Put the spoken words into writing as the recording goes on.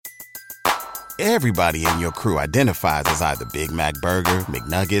Everybody in your crew identifies as either Big Mac Burger,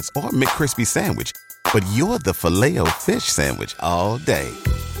 McNuggets, or McCrispy Sandwich. But you're the Filet-O-Fish Sandwich all day.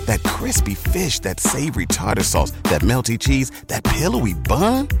 That crispy fish, that savory tartar sauce, that melty cheese, that pillowy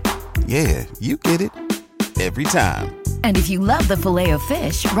bun. Yeah, you get it. Every time. And if you love the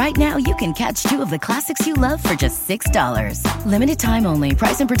Filet-O-Fish, right now you can catch two of the classics you love for just $6. Limited time only.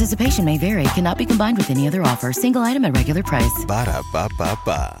 Price and participation may vary. Cannot be combined with any other offer. Single item at regular price.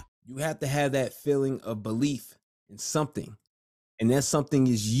 Ba-da-ba-ba-ba. You have to have that feeling of belief in something. And that something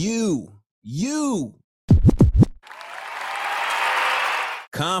is you. You.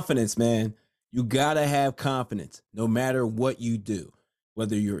 Confidence, man. You gotta have confidence no matter what you do.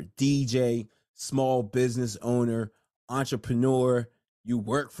 Whether you're a DJ, small business owner, entrepreneur, you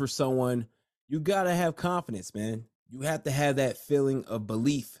work for someone, you gotta have confidence, man. You have to have that feeling of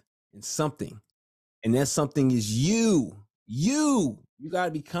belief in something. And that something is you. You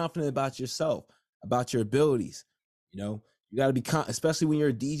gotta be confident about yourself, about your abilities. You gotta be especially when you're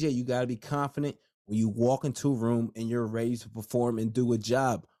a DJ, you gotta be confident when you walk into a room and you're ready to perform and do a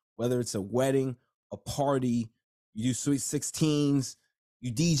job, whether it's a wedding, a party, you do Sweet 16s,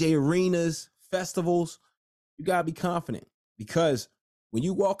 you DJ arenas, festivals. You gotta be confident, because when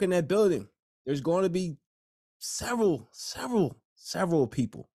you walk in that building, there's going to be several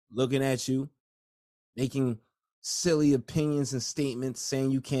people looking at you, making silly opinions and statements, saying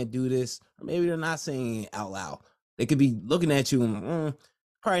you can't do this, or maybe they're not saying it out loud. They could be looking at you and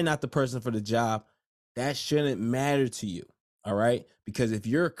probably not the person for the job. That shouldn't matter to you, all right? Because if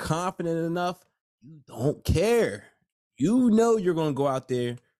you're confident enough, you don't care. You know you're going to go out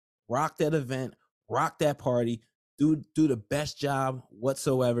there, rock that event, rock that party, do the best job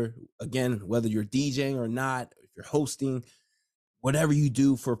whatsoever. Again, whether you're DJing or not, if you're hosting, whatever you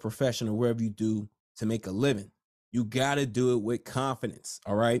do for a profession or wherever you do to make a living, you got to do it with confidence,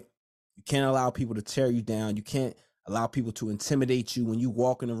 all right? You can't allow people to tear you down. You can't allow people to intimidate you when you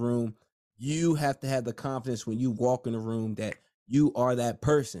walk in a room. You have to have the confidence when you walk in a room that you are that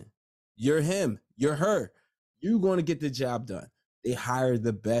person. You're him. You're her. You're going to get the job done. They hired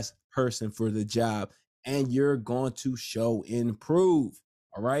the best person for the job, and you're going to show and prove,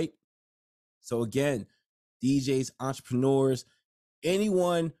 all right? So again, DJs, entrepreneurs,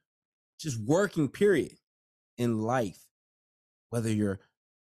 anyone just working, period, in life, whether you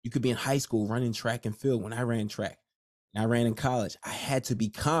could be in high school running track and field. When I ran track and I ran in college, I had to be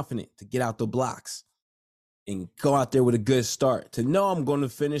confident to get out the blocks and go out there with a good start, to know I'm going to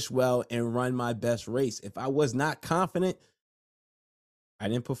finish well and run my best race. If I was not confident, I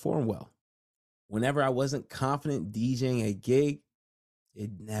didn't perform well. Whenever I wasn't confident DJing a gig,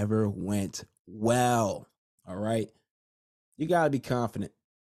 it never went well, all right? You got to be confident.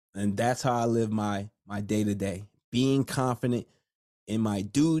 And that's how I live my day-to-day, being confident in my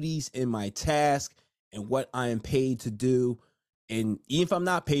duties, in my task, and what I am paid to do. And even if I'm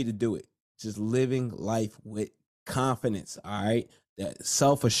not paid to do it, just living life with confidence, all right? That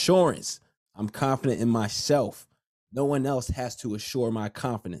self-assurance. I'm confident in myself. No one else has to assure my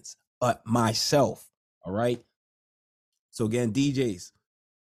confidence but myself, all right? So again, DJs,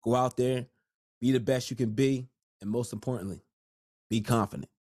 go out there, be the best you can be, and most importantly, be confident.